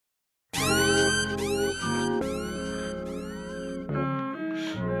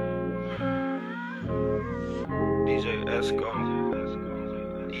Let's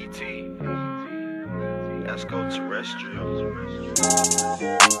go. E.T. Let's go terrestrial.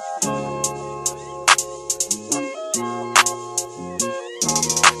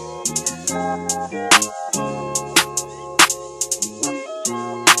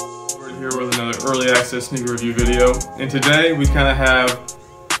 Here with another early access sneaker review video, and today we kind of have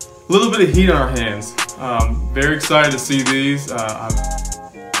a little bit of heat on our hands. Very excited to see these.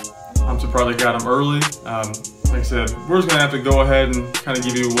 I'm surprised I got them early. Like I said, we're just gonna have to go ahead and kind of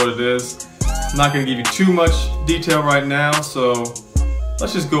give you what it is. I'm not gonna give you too much detail right now, so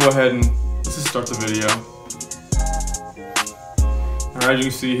let's just go ahead and let's just start the video. All right, as you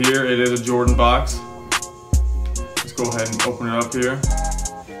can see here, it is a Jordan box. Let's go ahead and open it up here.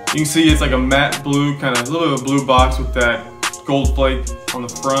 You can see it's like a matte blue, kind of a little bit of a blue box with that gold flake on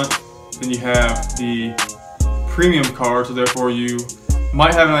the front. Then you have the premium card, so therefore you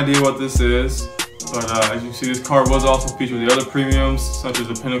might have an idea what this is. But as you can see, this card was also featured with the other premiums, such as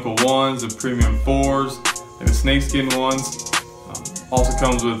the Pinnacle 1s, the Premium 4s, and the snakeskin ones. Also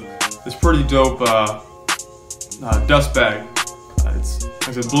comes with this pretty dope dust bag. It's like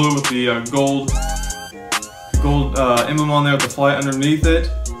I said, blue with the gold emblem on there with the flight underneath it.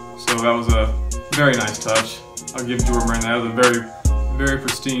 So that was a very nice touch. I'll give Jordan right now. That was a very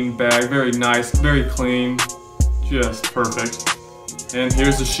pristine bag, very nice, very clean, just perfect. And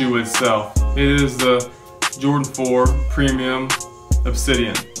here's the shoe itself. It is the Jordan 4 Premium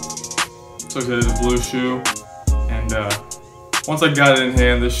Obsidian. So it is a blue shoe, and once I got it in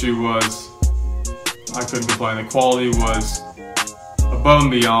hand, this shoe was, I couldn't complain. The quality was above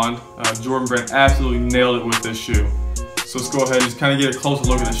and beyond. Jordan brand absolutely nailed it with this shoe. So let's go ahead and just kind of get a closer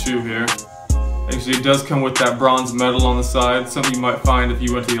look at the shoe here. Actually, it does come with that bronze medal on the side, something you might find if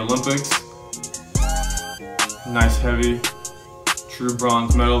you went to the Olympics. Nice heavy, true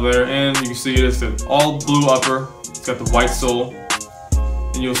bronze medal there, and you can see it's an all blue upper. It's got the white sole,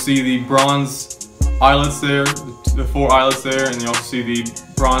 and you'll see the bronze eyelets there, the 4 eyelets there, and you also see the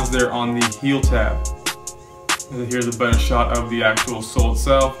bronze there on the heel tab. And here's a better shot of the actual sole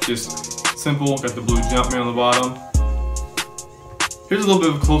itself, just simple. Got the blue Jumpman on the bottom. Here's a little bit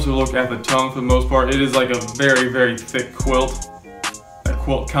of a closer look at the tongue. For the most part, it is like a very thick quilt. That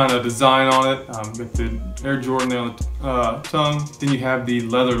quilt kind of design on it. With the Air Jordan there on the tongue. Then you have the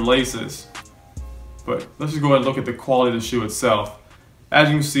leather laces. But let's just go ahead and look at the quality of the shoe itself. As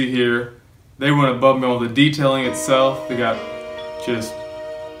you can see here, they went above and beyond the detailing itself. They got just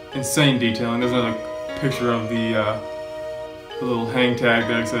insane detailing. There's another picture of the little hang tag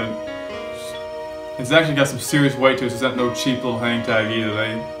there. Like I said, it's actually got some serious weight to it, so it's not no cheap little hang tag either.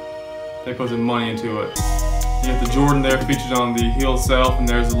 They put some money into it. You have the Jordan there featured on the heel itself, and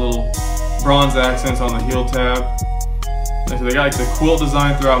there's a little bronze accents on the heel tab. So they got like the quilt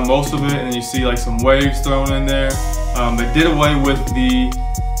design throughout most of it, and you see like some waves thrown in there. They did away with the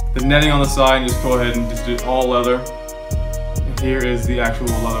netting on the side and just go ahead and just do all leather. And here is the actual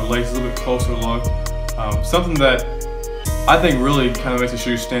leather lace, a little bit closer look. Something that I think really kind of makes the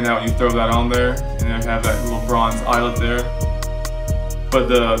shoe stand out when you throw that on there, and then have that little bronze eyelet there. But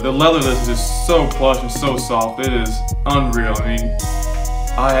the leather of this is just so plush and so soft. It is unreal. I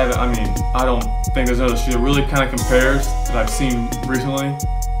mean, I don't think there's another shoe that really kind of compares that I've seen recently.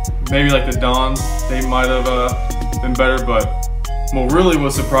 Maybe like the Dons, they might have been better, but what really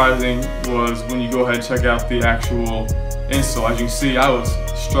was surprising was when you go ahead and check out the actual insole. As you can see, I was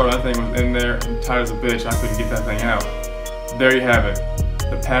struggling. That thing was in there and tight as a bitch. I couldn't get that thing out. There you have it.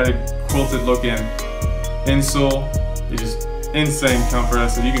 The padded, quilted looking insole. It's just insane comfort.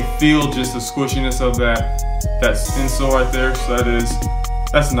 So you can feel just the squishiness of that insole right there. So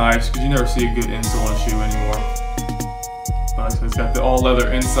that's nice, because you never see a good insole on a shoe anymore. But it's got the all leather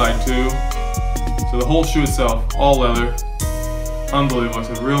inside too. So the whole shoe itself, all leather. Unbelievable.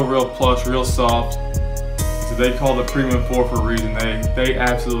 It's real plush, real soft. So they call it the Premium 4 for a reason. They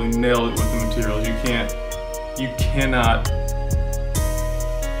absolutely nailed it with the materials. You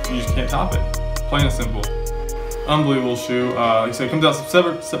just can't top it. Plain and simple. Unbelievable shoe. Like I said, it comes out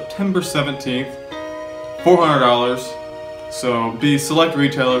September 17th, $400. So be select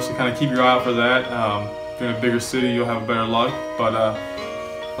retailers, so kind of keep your eye out for that. If you're in a bigger city, you'll have better luck. But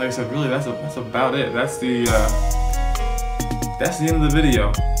like I said, really, that's about it. That's the end of the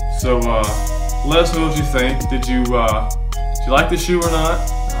video. So let us know what you think. Did you like the shoe or not?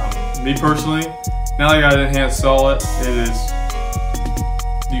 Me personally, now that I got it in hand, saw it.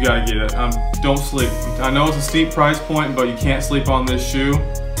 You gotta get it. Don't sleep. I know it's a steep price point, but you can't sleep on this shoe.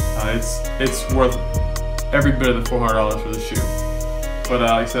 It's worth every bit of the $400 for the shoe. But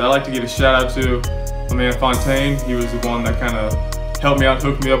like I said, I'd like to give a shout out to my man Fontaine. He was the one that kind of helped me out,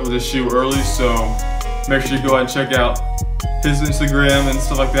 hooked me up with this shoe early. So make sure you go ahead and check out his Instagram and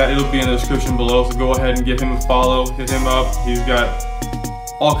stuff like that. It'll be in the description below, so go ahead and give him a follow, hit him up. He's got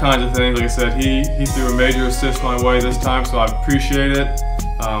all kinds of things. Like I said, he threw a major assist my way this time, so I appreciate it.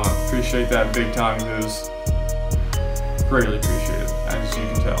 I appreciate that big time. It was greatly appreciated, as you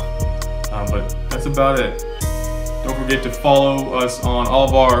can tell. But that's about it. Don't forget to follow us on all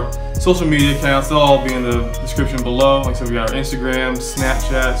of our social media accounts. They'll all be in the description below. Like I said, we got our Instagram,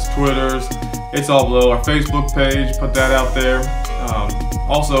 Snapchats, Twitters. It's all below. Our Facebook page, put that out there.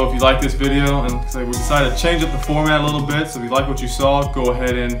 Also, if you like this video, and say we decided to change up the format a little bit, so if you like what you saw, go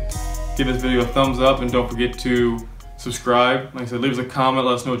ahead and give this video a thumbs up, and don't forget to subscribe. Like I said, leave us a comment,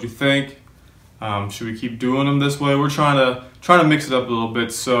 let us know what you think. Should we keep doing them this way? We're trying to mix it up a little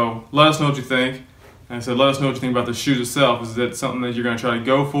bit, so let us know what you think. And I said, let us know what you think about the shoes itself. Is it something that you're going to try to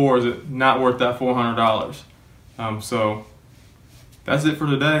go for, or is it not worth that $400? So that's it for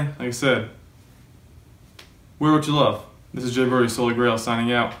today. Like I said, wear what you love. This is Jay Birdie, SoleyGrailz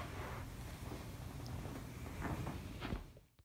signing out.